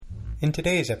In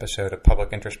today's episode of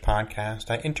Public Interest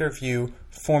Podcast, I interview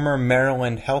former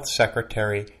Maryland Health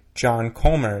Secretary John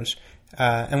Colmers,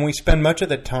 and we spend much of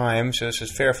the time, so this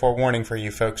is fair forewarning for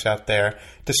you folks out there,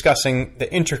 discussing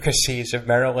the intricacies of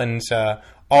Maryland's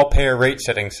all-payer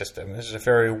rate-setting system. This is a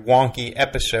very wonky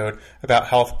episode about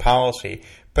health policy.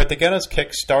 But to get us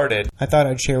kick-started, I thought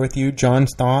I'd share with you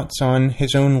John's thoughts on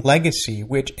his own legacy,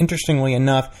 which, interestingly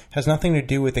enough, has nothing to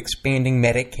do with expanding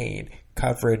Medicaid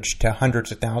coverage to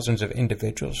hundreds of thousands of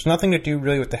individuals. It's nothing to do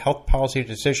really with the health policy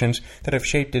decisions that have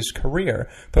shaped his career,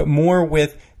 but more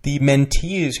with the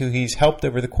mentees who he's helped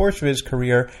over the course of his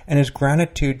career and his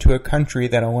gratitude to a country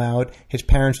that allowed his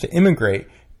parents to immigrate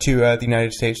to the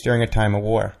United States during a time of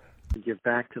war. To give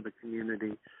back to the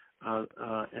community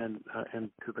and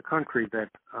to the country that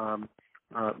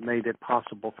made it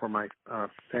possible for my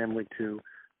family to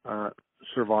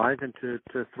survive and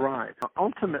to thrive.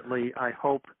 Ultimately, I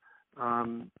hope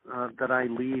that I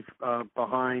leave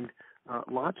behind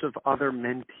lots of other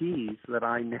mentees that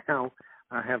I now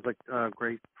have the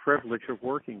great privilege of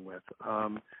working with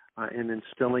and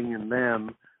instilling in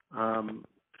them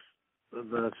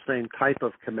the same type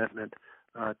of commitment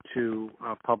to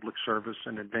public service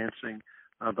and advancing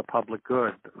the public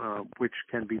good, which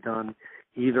can be done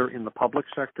either in the public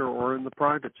sector or in the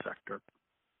private sector.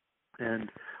 And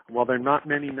while there are not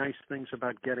many nice things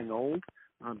about getting old,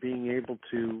 being able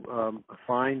to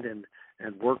find and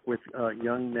work with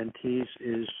young mentees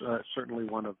is certainly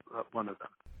one of them.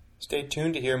 Stay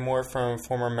tuned to hear more from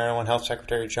former Maryland Health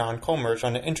Secretary John Colmers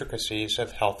on the intricacies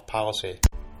of health policy.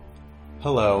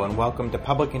 Hello and welcome to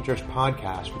Public Interest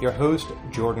Podcast with your host,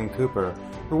 Jordan Cooper,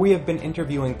 where we have been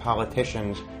interviewing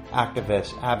politicians,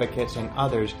 activists, advocates, and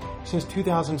others since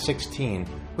 2016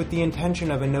 with the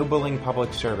intention of ennobling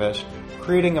public service,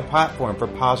 creating a platform for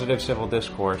positive civil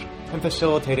discourse, and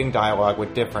facilitating dialogue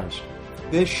with difference.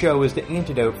 This show is the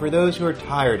antidote for those who are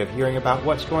tired of hearing about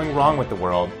what's going wrong with the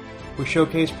world. We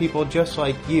showcase people just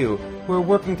like you who are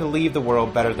working to leave the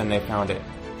world better than they found it.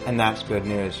 And that's good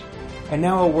news. And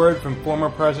now a word from former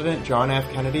President John F.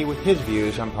 Kennedy with his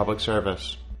views on public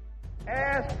service.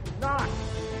 Ask not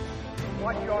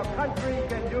what your country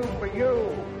can do for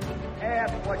you.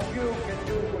 Ask what you can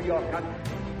do for your country.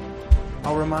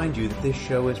 I'll remind you that this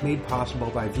show is made possible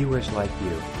by viewers like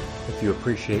you. If you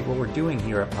appreciate what we're doing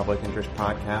here at Public Interest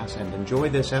Podcast and enjoy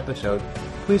this episode,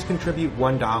 please contribute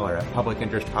 $1 at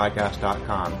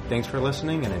publicinterestpodcast.com. Thanks for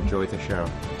listening and enjoy the show.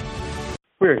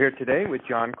 We're here today with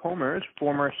John Colmers,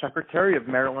 former Secretary of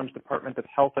Maryland's Department of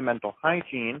Health and Mental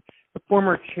Hygiene, the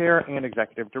former Chair and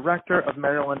Executive Director of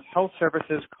Maryland's Health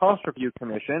Services Cost Review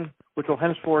Commission, which will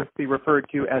henceforth be referred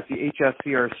to as the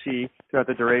HSCRC throughout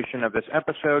the duration of this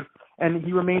episode, and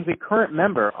he remains a current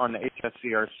member on the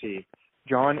HSCRC.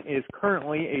 John is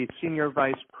currently a Senior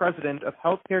Vice President of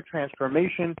Healthcare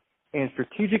Transformation and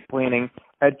Strategic Planning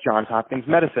at Johns Hopkins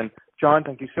Medicine. John,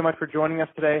 thank you so much for joining us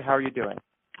today. How are you doing?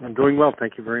 I'm doing well.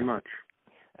 Thank you very much.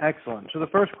 Excellent. So the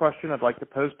first question I'd like to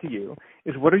pose to you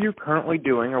is, what are you currently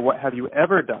doing, or what have you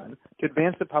ever done to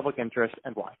advance the public interest,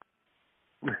 and why?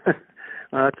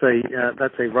 That's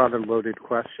a rather loaded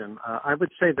question. I would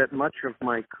say that much of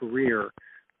my career,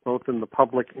 both in the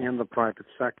public and the private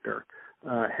sector,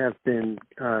 have been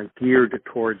geared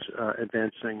towards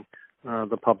advancing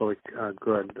the public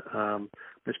good. I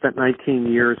spent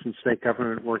 19 years in state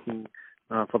government working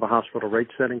for the Hospital Rate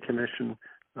Setting Commission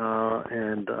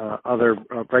and other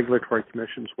regulatory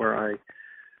commissions where I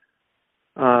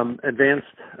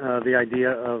advanced the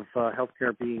idea of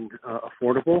healthcare being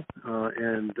affordable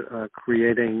and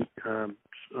creating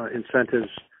incentives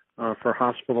for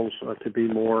hospitals to be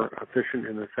more efficient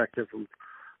and effective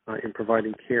in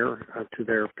providing care to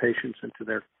their patients and to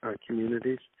their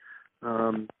communities.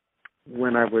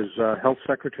 When I was health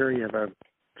secretary, I had a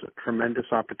tremendous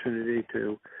opportunity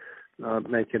to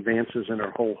make advances in a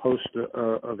whole host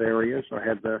of areas. I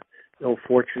had the ill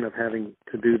fortune of having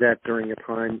to do that during a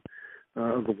time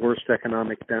of the worst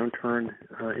economic downturn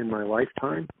in my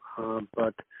lifetime.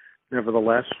 But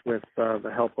nevertheless, with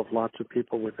the help of lots of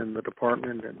people within the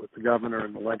department and with the governor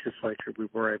and the legislature, we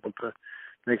were able to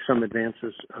make some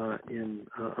advances in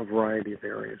a variety of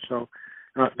areas. So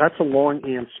that's a long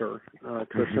answer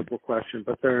to a simple question,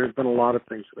 but there have been a lot of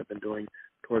things that I've been doing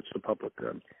towards the public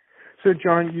good. So,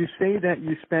 John, you say that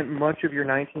you spent much of your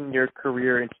 19-year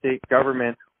career in state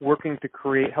government working to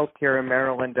create healthcare in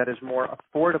Maryland that is more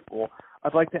affordable.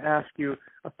 I'd like to ask you,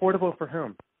 affordable for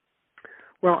whom?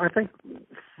 Well, I think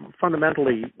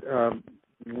fundamentally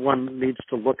one needs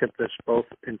to look at this both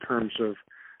in terms of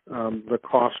the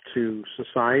cost to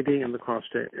society and the cost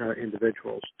to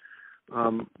individuals.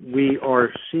 We are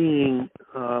seeing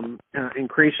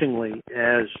increasingly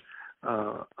as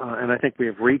and I think we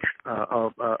have reached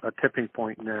a tipping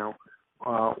point now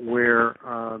where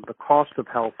the cost of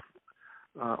health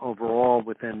overall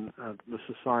within the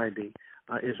society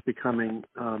is becoming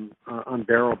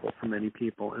unbearable for many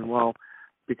people. And while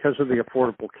because of the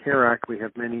Affordable Care Act, we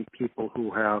have many people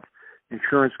who have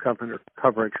insurance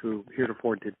coverage who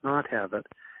heretofore did not have it,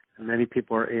 and many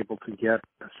people are able to get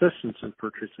assistance in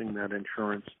purchasing that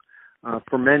insurance.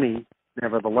 For many,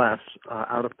 nevertheless,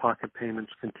 out-of-pocket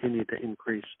payments continue to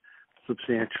increase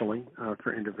substantially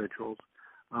for individuals,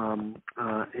 and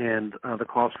the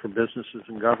cost for businesses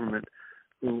and government,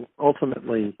 who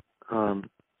ultimately are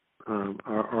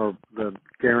the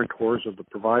guarantors of the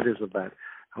providers of that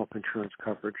health insurance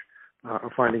coverage,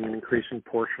 are finding an increasing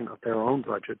portion of their own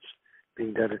budgets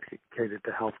being dedicated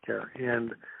to health care.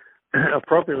 And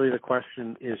appropriately, the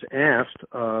question is asked,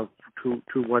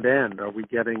 to what end? Are we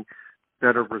getting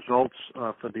better results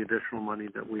for the additional money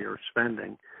that we are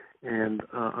spending? And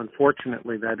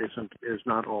unfortunately, that is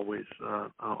not always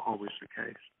the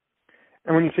case.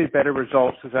 And when you say better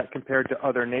results, is that compared to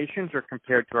other nations or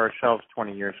compared to ourselves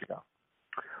 20 years ago?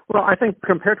 Well, I think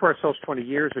compared to ourselves 20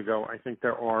 years ago, I think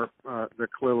there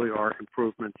clearly are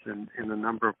improvements in a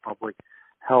number of public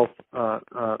health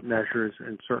measures,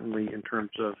 and certainly in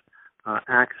terms of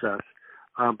access.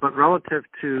 But relative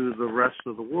to the rest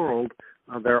of the world,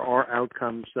 there are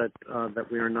outcomes that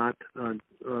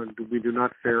we do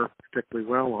not fare particularly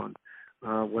well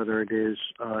on, whether it is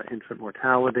infant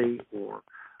mortality or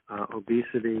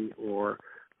obesity or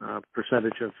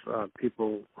percentage of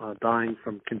people dying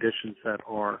from conditions that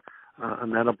are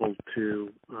amenable to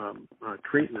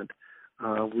treatment.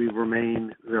 We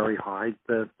remain very high.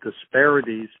 The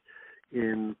disparities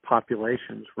in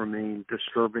populations remain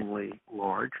disturbingly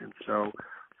large, and so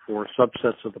for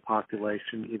subsets of the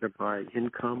population, either by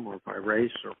income or by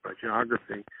race or by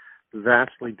geography,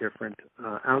 vastly different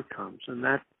outcomes. And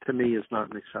that, to me, is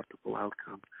not an acceptable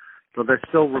outcome. So there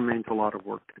still remains a lot of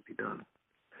work to be done.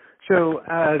 So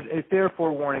as a fair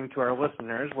forewarning to our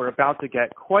listeners, we're about to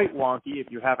get quite wonky, if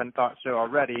you haven't thought so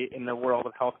already, in the world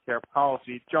of healthcare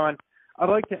policy. John, I'd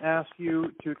like to ask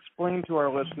you to explain to our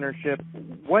listenership,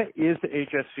 what is the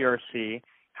HSCRC,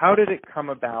 how did it come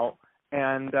about,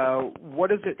 and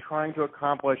what is it trying to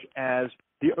accomplish as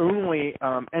the only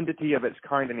entity of its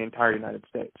kind in the entire United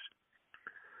States?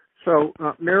 So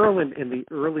Maryland in the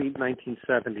early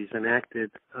 1970s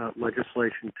enacted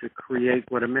legislation to create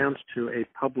what amounts to a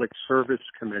public service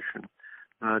commission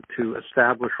to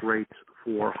establish rates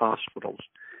for hospitals.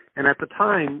 And at the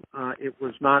time,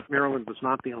 Maryland was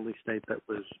not the only state that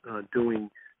was doing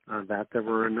that. There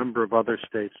were a number of other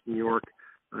states, New York,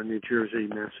 New Jersey,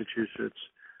 Massachusetts,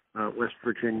 West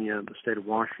Virginia, the state of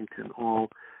Washington, all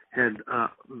had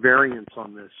variants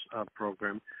on this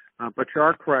program. But you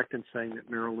are correct in saying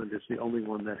that Maryland is the only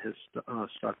one that has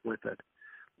stuck with it.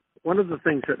 One of the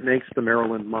things that makes the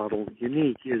Maryland model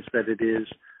unique is that it is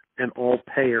an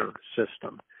all-payer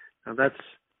system. Now, that's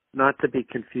not to be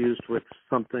confused with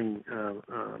something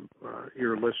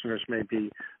your listeners may be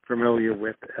familiar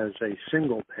with as a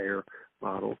single-payer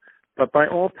model. But by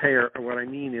all-payer, what I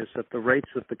mean is that the rates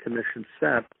that the Commission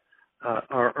set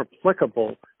are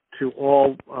applicable to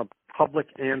all public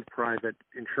and private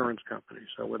insurance companies.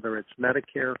 So whether it's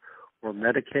Medicare or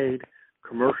Medicaid,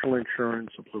 commercial insurance,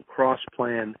 a Blue Cross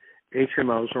plan,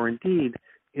 HMOs, or indeed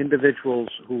individuals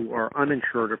who are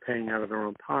uninsured or paying out of their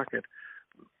own pocket,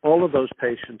 all of those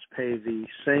patients pay the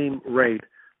same rate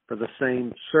for the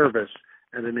same service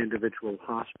at an individual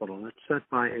hospital. And it's set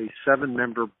by a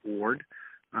 7-member board.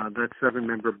 That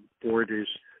 7-member board is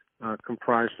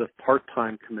comprised of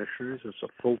part-time commissioners. It's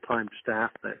a full-time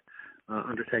staff that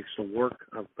undertakes the work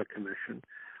of the commission.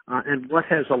 And what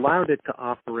has allowed it to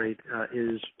operate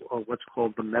is what's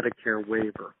called the Medicare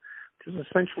waiver, which is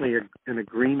essentially an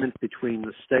agreement between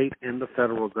the state and the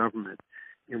federal government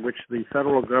in which the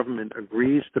federal government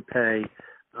agrees to pay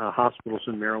hospitals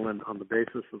in Maryland on the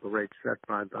basis of the rates set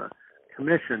by the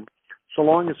commission, so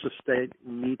long as the state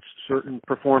meets certain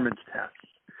performance tests.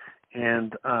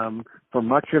 And for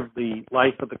much of the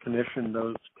life of the commission,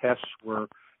 those tests were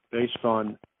based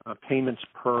on payments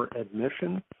per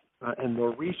admission. And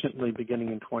more recently, beginning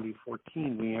in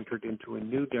 2014, we entered into a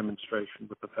new demonstration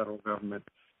with the federal government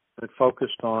that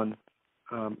focused on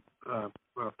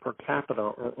per capita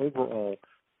or overall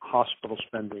hospital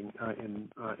spending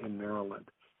in Maryland.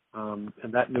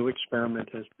 And that new experiment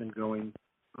has been going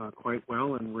quite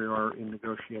well, and we are in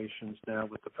negotiations now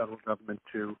with the federal government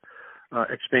to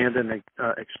expand and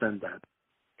extend that.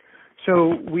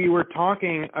 So we were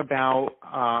talking about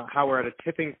how we're at a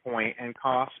tipping point and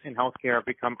costs in healthcare have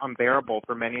become unbearable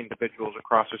for many individuals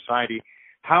across society.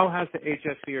 How has the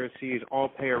HSCRC's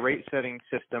all-payer rate-setting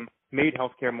system made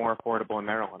healthcare more affordable in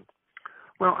Maryland?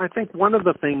 Well, I think one of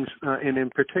the things, and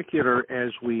in particular,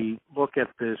 as we look at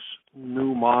this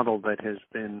new model that has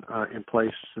been in place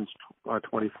since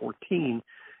 2014,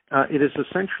 it is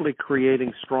essentially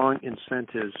creating strong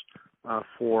incentives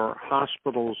for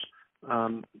hospitals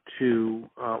to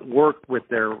work with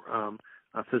their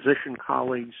physician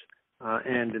colleagues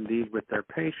and indeed with their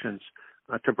patients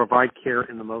to provide care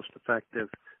in the most effective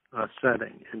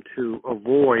setting and to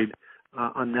avoid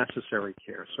unnecessary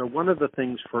care. So one of the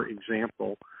things, for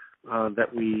example,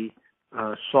 that we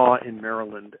saw in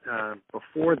Maryland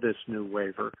before this new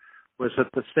waiver was that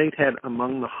the state had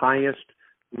among the highest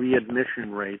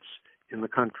readmission rates in the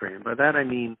country. And by that I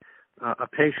mean a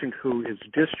patient who is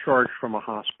discharged from a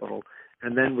hospital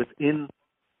and then within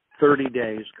 30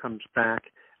 days comes back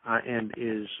and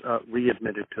is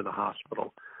readmitted to the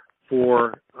hospital.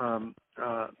 For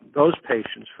those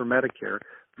patients, for Medicare,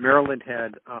 Maryland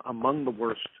had among the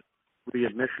worst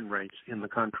readmission rates in the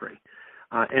country.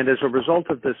 And as a result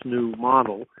of this new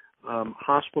model,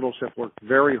 hospitals have worked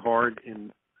very hard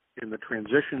in the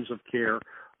transitions of care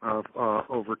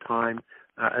over time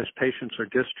as patients are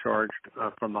discharged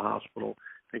from the hospital,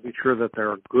 making sure that there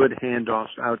are good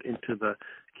handoffs out into the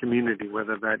community,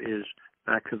 whether that is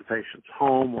back to the patient's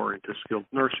home or into skilled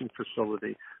nursing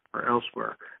facility or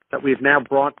elsewhere. That we've now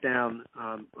brought down,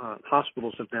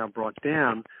 hospitals have now brought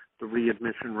down the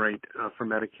readmission rate for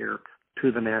Medicare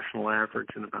to the national average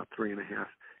in about 3.5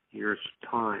 years'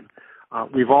 time.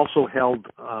 We've also held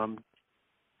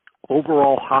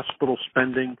overall hospital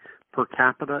spending per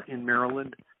capita in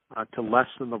Maryland to less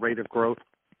than the rate of growth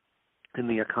in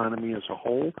the economy as a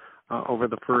whole over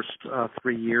the first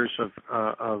 3 years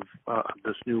of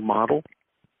this new model.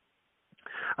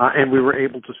 And we were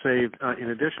able to save, in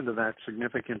addition to that,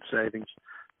 significant savings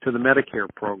to the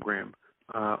Medicare program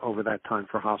over that time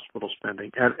for hospital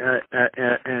spending,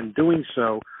 and doing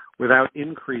so without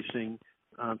increasing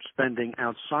spending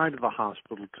outside of the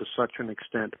hospital to such an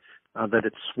extent that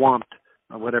it swamped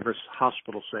whatever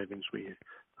hospital savings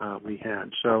we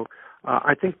had. So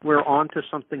I think we're on to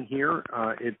something here.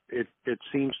 It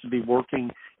seems to be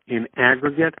working in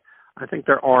aggregate. I think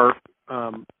there are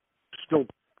still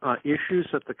issues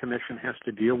that the commission has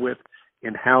to deal with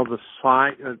in how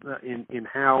in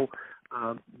how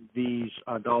these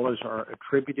dollars are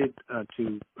attributed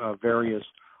to various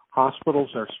hospitals.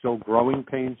 There are still growing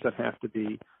pains that have to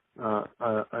be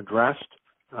addressed,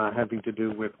 having to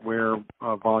do with where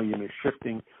volume is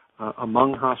shifting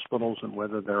among hospitals and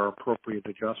whether there are appropriate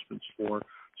adjustments for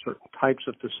certain types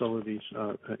of facilities,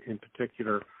 in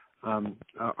particular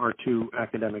our two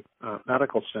academic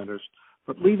medical centers.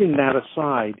 But leaving that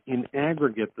aside, in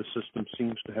aggregate, the system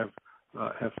seems to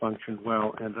have functioned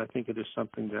well, and I think it is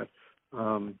something that,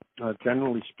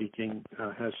 generally speaking,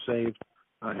 has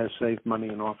saved money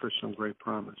and offers some great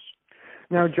promise.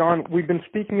 Now, John, we've been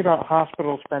speaking about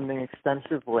hospital spending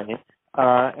extensively,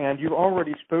 and you've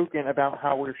already spoken about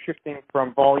how we're shifting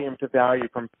from volume to value,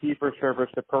 from fee-for-service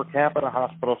to per capita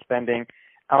hospital spending.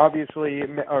 Obviously,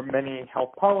 many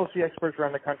health policy experts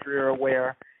around the country are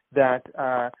aware that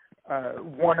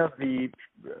one of the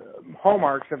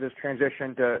hallmarks of this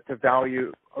transition to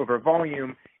value over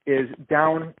volume is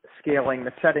downscaling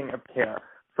the setting of care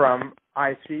from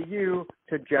ICU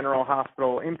to general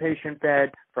hospital inpatient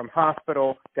bed, from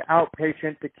hospital to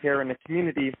outpatient to care in the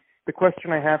community. The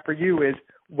question I have for you is,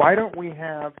 why don't we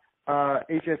have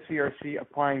HSCRC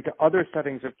applying to other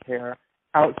settings of care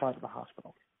outside of the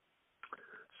hospital?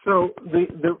 So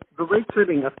the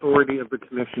rate-setting authority of the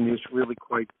commission is really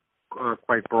quite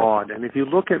broad. And if you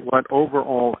look at what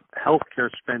overall healthcare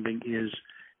spending is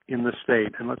in the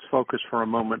state, and let's focus for a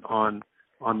moment on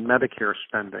Medicare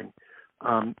spending.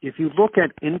 If you look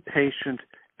at inpatient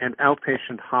and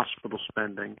outpatient hospital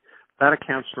spending, that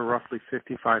accounts for roughly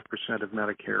 55% of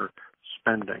Medicare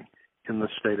spending in the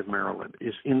state of Maryland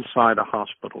is inside a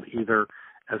hospital, either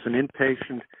as an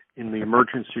inpatient in the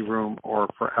emergency room or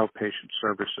for outpatient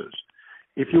services.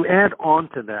 If you add on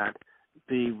to that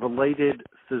the related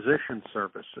physician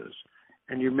services,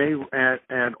 and you may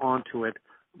add on to it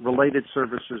related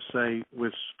services, say,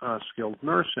 with skilled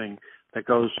nursing that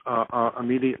goes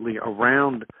immediately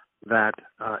around that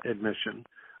admission,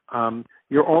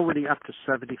 you're already up to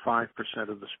 75%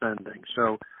 of the spending.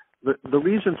 So the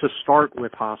reason to start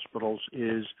with hospitals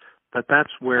is that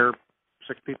that's where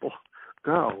sick people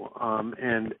go,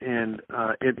 and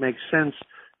it makes sense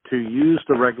to use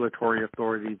the regulatory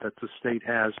authority that the state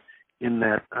has in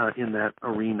that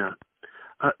arena.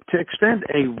 To extend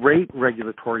a rate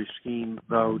regulatory scheme,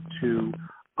 though, to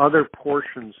other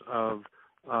portions of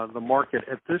the market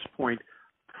at this point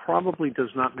probably does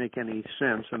not make any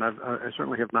sense, and I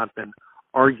certainly have not been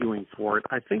arguing for it.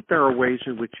 I think there are ways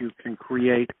in which you can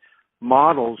create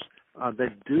models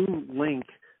that do link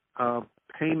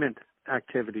payment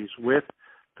activities with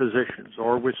physicians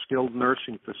or with skilled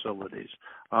nursing facilities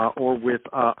or with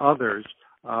others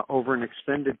over an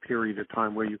extended period of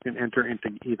time, where you can enter into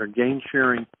either gain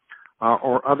sharing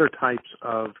or other types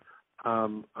of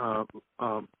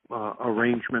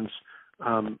arrangements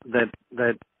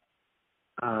that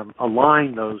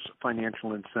align those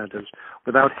financial incentives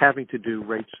without having to do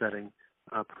rate setting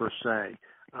per se.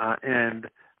 And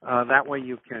that way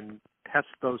you can test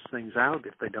those things out.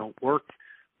 If they don't work,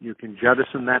 you can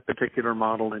jettison that particular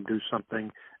model and do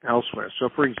something elsewhere. So,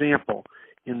 for example,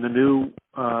 in the new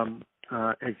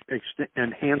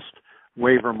enhanced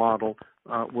waiver model,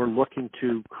 we're looking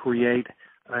to create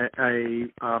a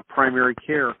primary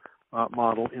care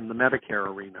model in the Medicare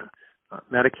arena.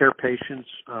 Medicare patients,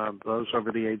 those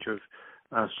over the age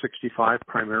of 65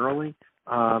 primarily,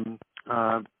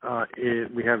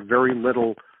 we have very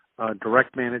little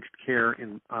direct managed care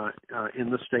in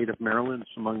the state of Maryland.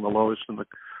 It's among the lowest in the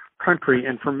country.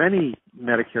 And for many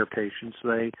Medicare patients,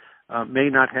 they may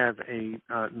not have a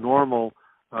normal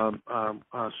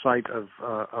site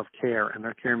of care, and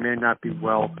their care may not be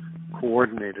well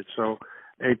coordinated. So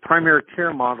a primary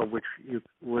care model which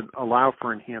would allow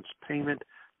for enhanced payment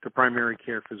to primary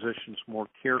care physicians, more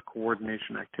care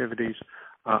coordination activities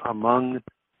among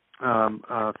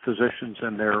physicians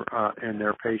and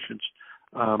their patients,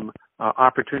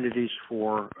 opportunities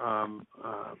for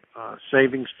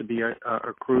savings to be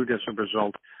accrued as a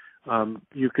result.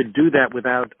 You could do that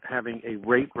without having a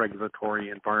rate regulatory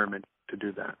environment to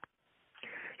do that.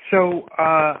 So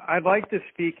I'd like to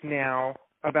speak now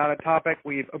about a topic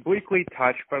we've obliquely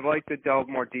touched, but I'd like to delve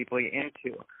more deeply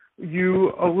into.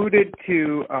 You alluded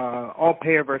to all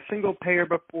payer versus single payer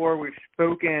before. We've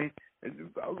spoken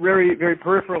very, very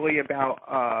peripherally about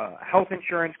health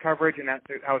insurance coverage and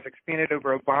how it's expanded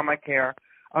over Obamacare.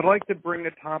 I'd like to bring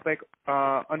the topic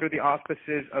under the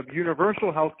auspices of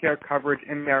universal health care coverage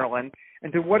in Maryland,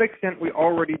 and to what extent we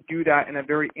already do that in a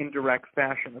very indirect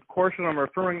fashion. Of course, what I'm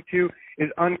referring to is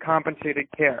uncompensated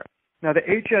care. Now, the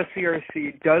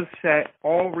HSCRC does set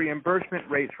all reimbursement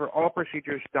rates for all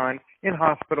procedures done in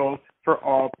hospitals for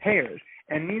all payers,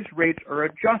 and these rates are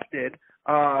adjusted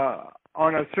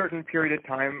on a certain period of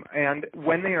time, and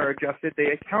when they are adjusted, they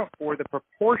account for the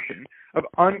proportion of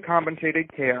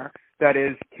uncompensated care, that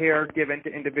is, care given to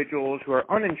individuals who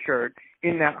are uninsured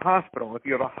in that hospital. If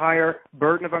you have a higher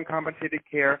burden of uncompensated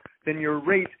care, then your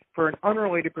rates for an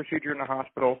unrelated procedure in the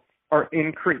hospital are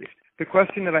increased. The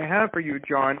question that I have for you,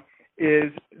 John,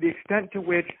 is the extent to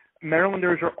which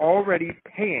Marylanders are already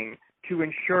paying to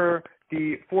insure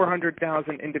the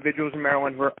 400,000 individuals in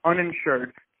Maryland who are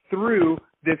uninsured through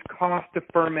this cost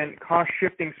deferment, cost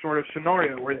shifting sort of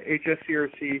scenario where the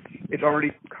HSCRC is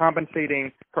already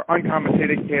compensating for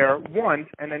uncompensated care once,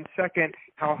 and then second,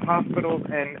 how hospitals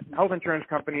and health insurance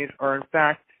companies are in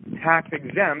fact tax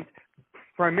exempt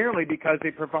primarily because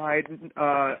they provide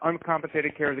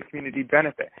uncompensated care as a community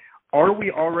benefit. Are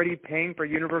we already paying for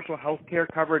universal health care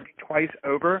coverage twice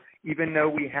over, even though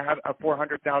we have a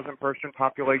 400,000 person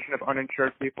population of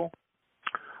uninsured people?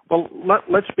 Well,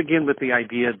 let's begin with the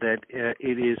idea that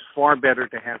it is far better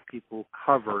to have people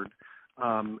covered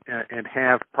and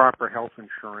have proper health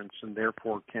insurance, and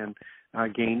therefore can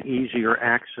gain easier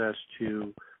access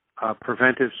to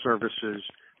preventive services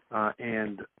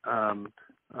and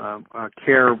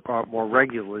care more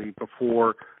regularly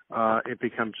before it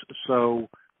becomes so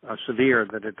severe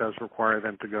that it does require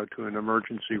them to go to an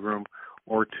emergency room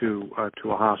or to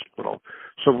a hospital.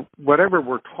 So whatever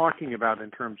we're talking about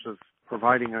in terms of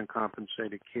providing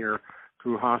uncompensated care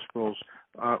through hospitals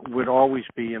would always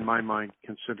be, in my mind,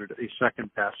 considered a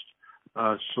second best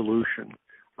solution.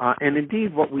 And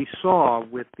indeed, what we saw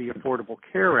with the Affordable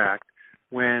Care Act,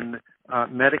 when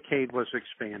Medicaid was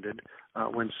expanded,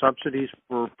 when subsidies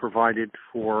were provided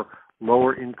for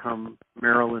lower income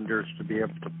Marylanders to be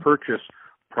able to purchase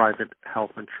private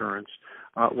health insurance,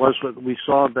 was that we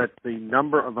saw that the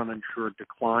number of uninsured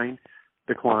declined,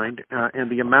 and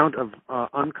the amount of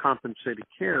uncompensated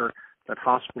care that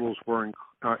hospitals were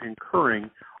incurring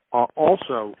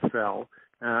also fell,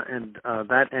 and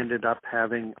that ended up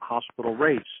having hospital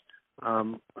rates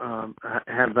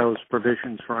have those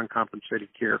provisions for uncompensated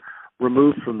care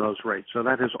removed from those rates. So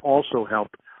that has also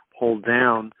helped hold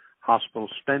down hospital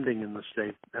spending in the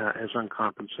state as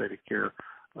uncompensated care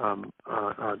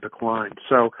declined.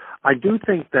 So I do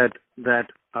think that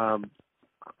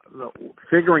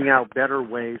figuring out better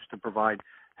ways to provide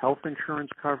health insurance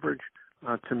coverage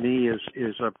to me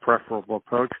is a preferable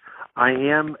approach. I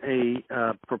am a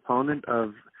proponent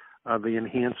of the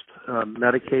enhanced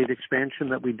Medicaid expansion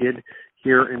that we did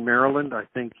here in Maryland. I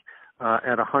think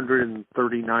at 139%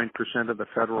 of the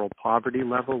federal poverty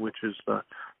level, which is the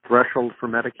threshold for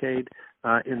Medicaid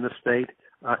in the state,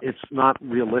 it's not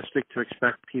realistic to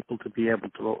expect people to be able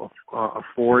to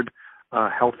afford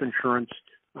health insurance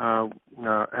at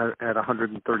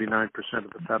 139%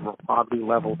 of the federal poverty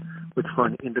level, which for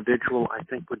an individual I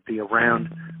think would be around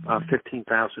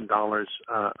 $15,000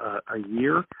 a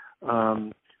year.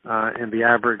 And the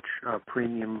average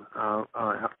premium,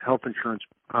 health insurance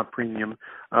premium,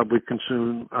 would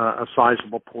consume a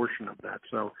sizable portion of that.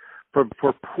 So,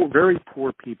 for very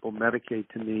poor people, Medicaid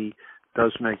to me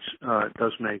does make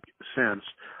sense,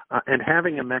 and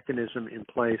having a mechanism in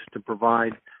place to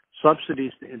provide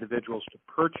subsidies to individuals to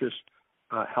purchase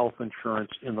health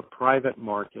insurance in the private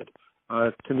market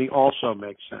to me also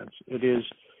makes sense. It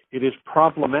is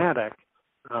problematic,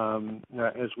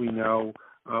 as we know,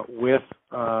 with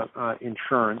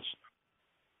insurance,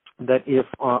 that if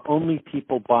only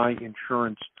people buy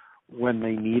insurance when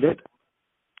they need it,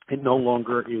 it no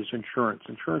longer is insurance.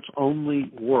 Insurance only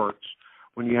works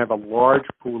when you have a large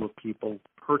pool of people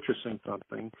purchasing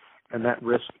something, and that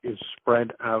risk is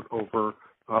spread out over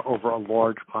a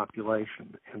large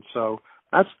population. And so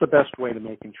that's the best way to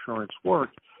make insurance work.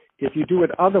 If you do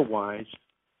it otherwise,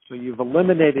 so you've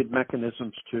eliminated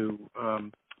mechanisms to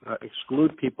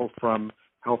exclude people from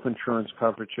health insurance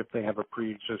coverage if they have a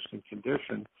pre-existing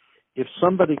condition. If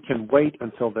somebody can wait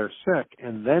until they're sick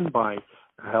and then buy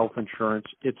health insurance,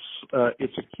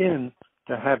 it's akin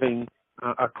to having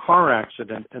a car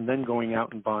accident and then going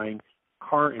out and buying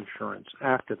car insurance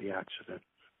after the accident.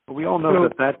 But we all know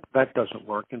that doesn't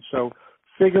work. And so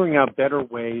figuring out better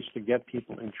ways to get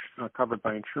people covered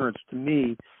by insurance, to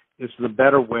me, is the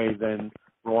better way than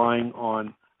relying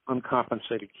on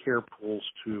uncompensated care pools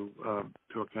to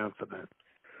account for that.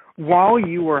 While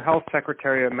you were Health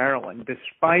Secretary of Maryland,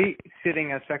 despite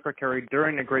sitting as Secretary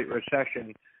during the Great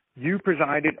Recession, you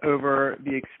presided over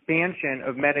the expansion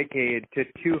of Medicaid to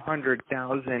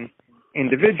 200,000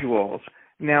 individuals.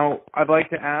 Now, I'd like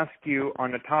to ask you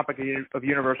on the topic of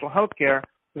universal health care,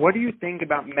 what do you think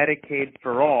about Medicaid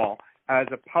for all as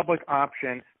a public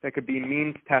option that could be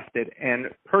means tested and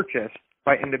purchased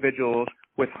by individuals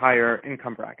with higher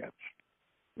income brackets?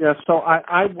 Yeah, so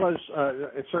I was,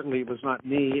 it certainly was not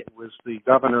me, it was the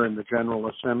governor and the General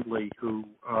Assembly who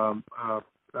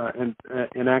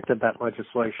enacted that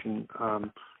legislation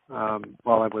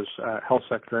while I was Health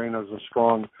Secretary, and I was a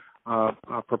strong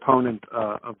proponent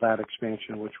of that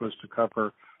expansion, which was to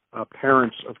cover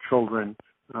parents of children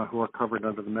who are covered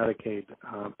under the Medicaid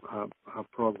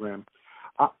program.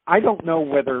 I don't know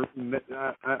whether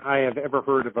I have ever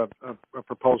heard of a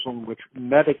proposal in which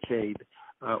Medicaid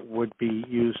would be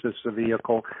used as the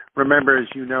vehicle. Remember, as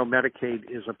you know, Medicaid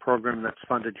is a program that's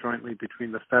funded jointly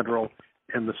between the federal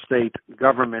and the state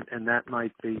government, and that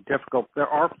might be difficult. There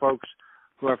are folks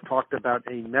who have talked about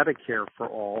a Medicare for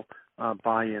all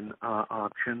buy-in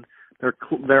option.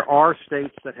 There are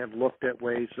states that have looked at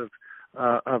ways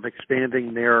of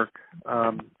expanding their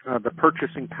the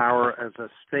purchasing power as a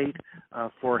state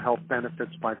for health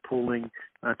benefits by pooling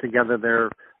together their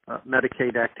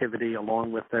Medicaid activity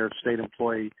along with their state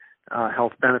employee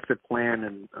health benefit plan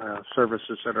and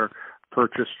services that are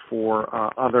purchased for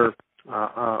other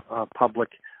public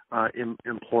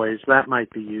employees. That might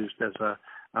be used as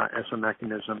a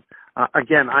mechanism.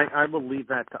 Again, I will leave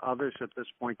that to others at this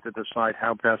point to decide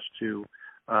how best to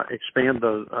expand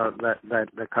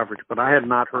that coverage. But I had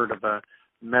not heard of a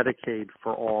Medicaid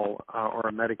for all or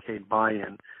a Medicaid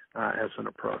buy-in as an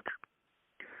approach.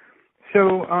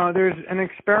 So there's an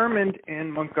experiment in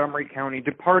Montgomery County,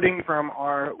 departing from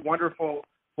our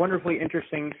wonderfully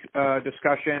interesting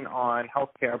discussion on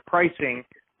healthcare pricing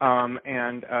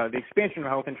and the expansion of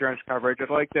health insurance coverage. I'd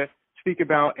like to speak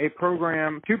about two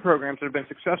programs that have been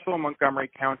successful in Montgomery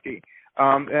County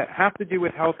that have to do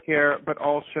with healthcare, but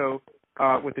also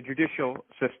with the judicial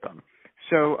system.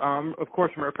 So, of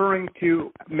course, I'm referring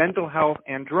to mental health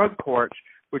and drug courts,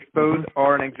 which both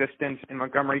are in existence in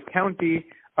Montgomery County.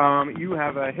 You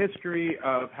have a history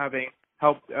of having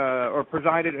helped or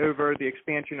presided over the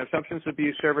expansion of substance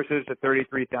abuse services to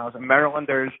 33,000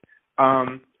 Marylanders.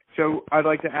 So I'd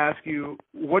like to ask you,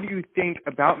 what do you think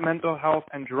about mental health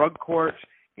and drug courts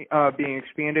being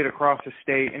expanded across the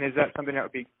state, and is that something that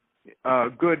would be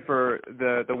good for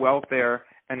the welfare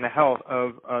and the health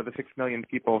of the 6 million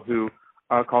people who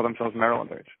call themselves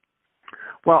Marylanders?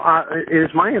 Well, it is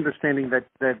my understanding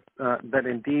that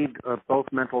indeed both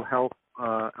mental health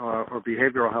or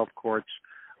behavioral health courts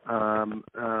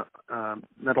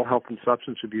mental health and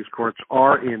substance abuse courts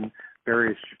are in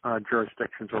various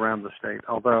jurisdictions around the state.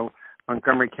 Although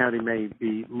Montgomery County may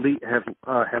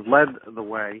have led the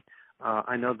way,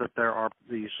 I know that there are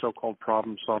these so-called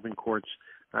problem-solving courts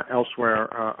elsewhere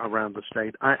around the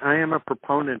state. I am a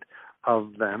proponent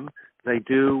of them. They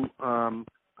do. One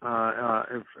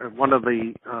of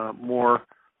the more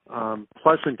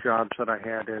pleasant jobs that I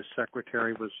had as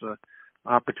secretary was the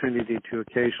opportunity to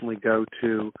occasionally go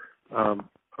to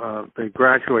the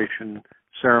graduation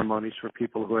ceremonies for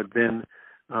people who had been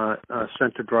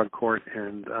sent to drug court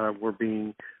and were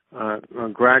being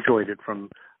graduated from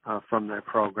that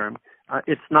program.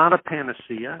 It's not a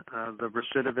panacea. The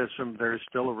recidivism, there's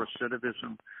still a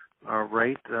recidivism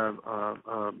rate.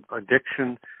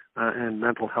 Addiction and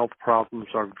mental health problems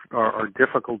are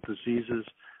difficult diseases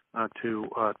to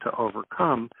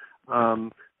overcome.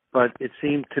 But it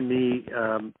seemed to me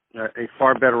a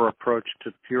far better approach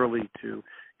purely to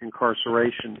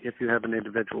incarceration if you have an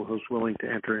individual who's willing to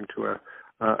enter into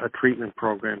a treatment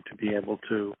program to be able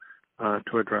to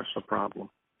address the problem.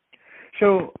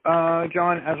 So,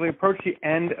 John, as we approach the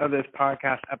end of this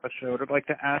podcast episode, I'd like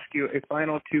to ask you a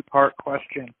final two-part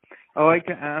question. I'd like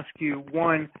to ask you,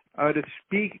 one, to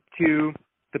speak to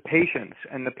the patients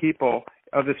and the people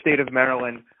of the state of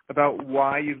Maryland about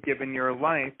why you've given your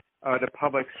life to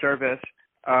public service,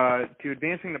 to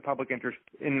advancing the public interest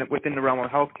within the realm of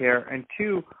healthcare, and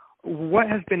two, what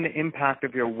has been the impact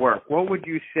of your work? What would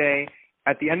you say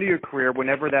at the end of your career,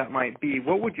 whenever that might be,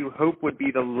 what would you hope would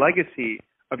be the legacy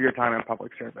of your time in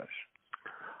public service?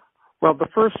 Well, the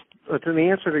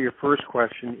answer to your first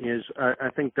question is, I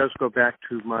think, does go back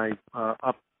to my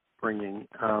upbringing.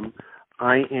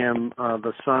 I am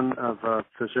the son of a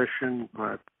physician.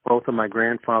 Both of my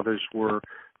grandfathers were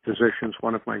physicians.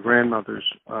 One of my grandmothers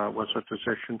was a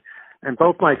physician. And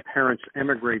both my parents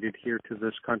emigrated here to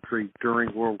this country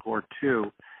during World War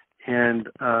II. And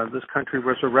this country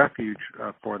was a refuge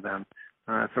for them.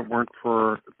 If it weren't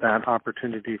for that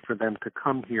opportunity for them to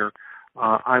come here,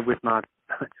 I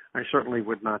certainly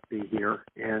would not be here.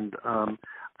 And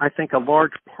I think a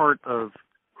large part of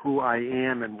who I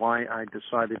am and why I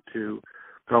decided to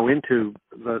go into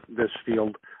this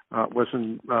field was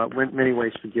in many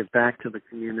ways to give back to the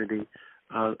community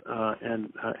and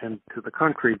to the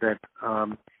country that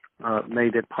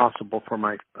made it possible for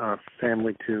my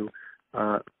family to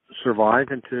survive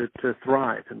and to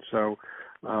thrive. And so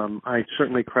I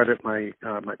certainly credit my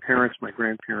parents, my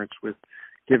grandparents, with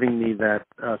giving me that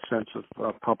sense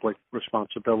of public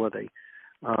responsibility.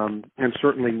 And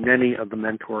certainly many of the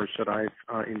mentors that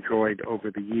I've enjoyed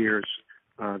over the years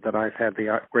that I've had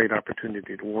the great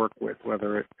opportunity to work with,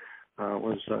 whether it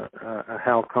was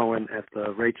Hal Cohen at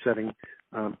the Rate Setting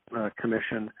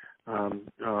Commission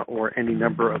or any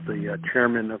number of the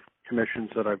chairmen of commissions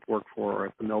that I've worked for, or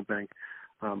at the Milbank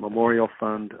Memorial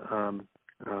Fund,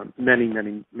 many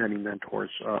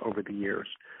mentors over the years.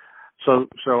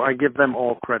 So I give them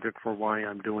all credit for why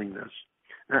I'm doing this.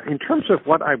 In terms of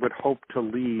what I would hope to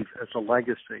leave as a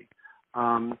legacy,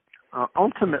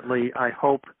 ultimately I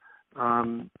hope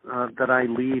that I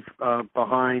leave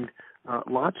behind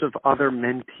lots of other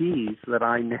mentees that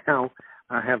I now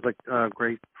have the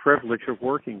great privilege of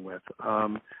working with,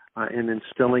 and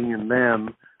instilling in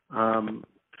them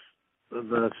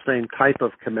the same type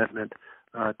of commitment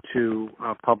to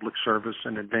public service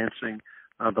and advancing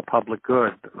the public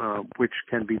good, which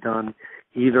can be done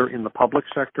either in the public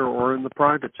sector or in the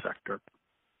private sector.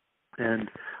 And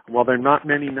while there are not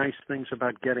many nice things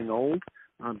about getting old,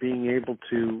 being able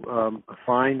to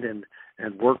find and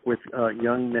work with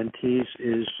young mentees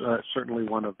is certainly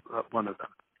one of them.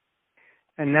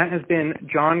 And that has been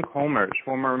John Colmers,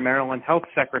 former Maryland Health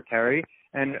Secretary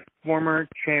and former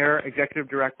Chair, Executive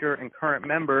Director, and current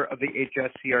member of the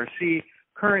HSCRC,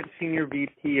 current Senior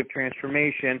VP of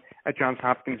Transformation at Johns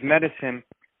Hopkins Medicine,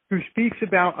 who speaks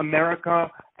about America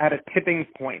at a tipping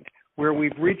point where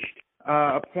we've reached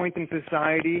a point in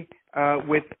society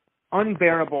with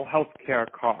unbearable healthcare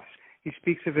costs. He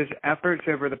speaks of his efforts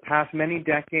over the past many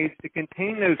decades to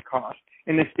contain those costs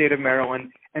in the state of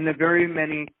Maryland and the very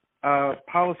many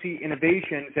policy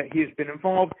innovations that he has been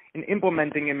involved in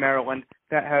implementing in Maryland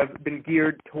that have been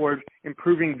geared towards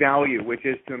improving value, which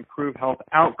is to improve health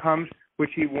outcomes,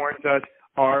 which he warns us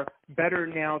are better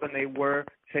now than they were,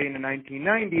 say, in the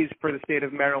 1990s for the state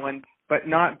of Maryland, but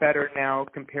not better now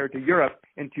compared to Europe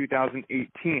in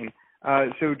 2018.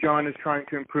 So John is trying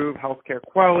to improve healthcare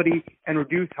quality and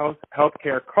reduce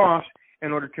healthcare costs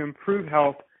in order to improve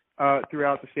health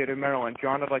throughout the state of Maryland.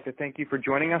 John, I'd like to thank you for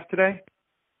joining us today.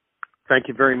 Thank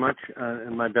you very much,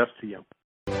 and my best to you.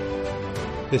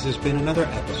 This has been another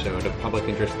episode of Public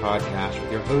Interest Podcast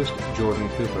with your host, Jordan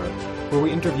Cooper, where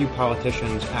we interview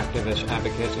politicians, activists,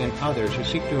 advocates, and others who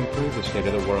seek to improve the state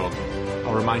of the world.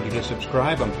 I'll remind you to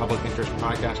subscribe on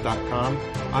publicinterestpodcast.com,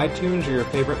 iTunes, or your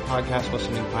favorite podcast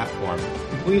listening platform.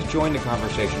 And please join the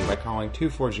conversation by calling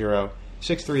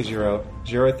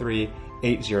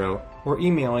 240-630-0380 or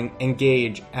emailing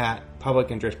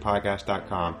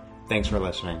engage@publicinterestpodcast.com. Thanks for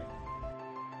listening.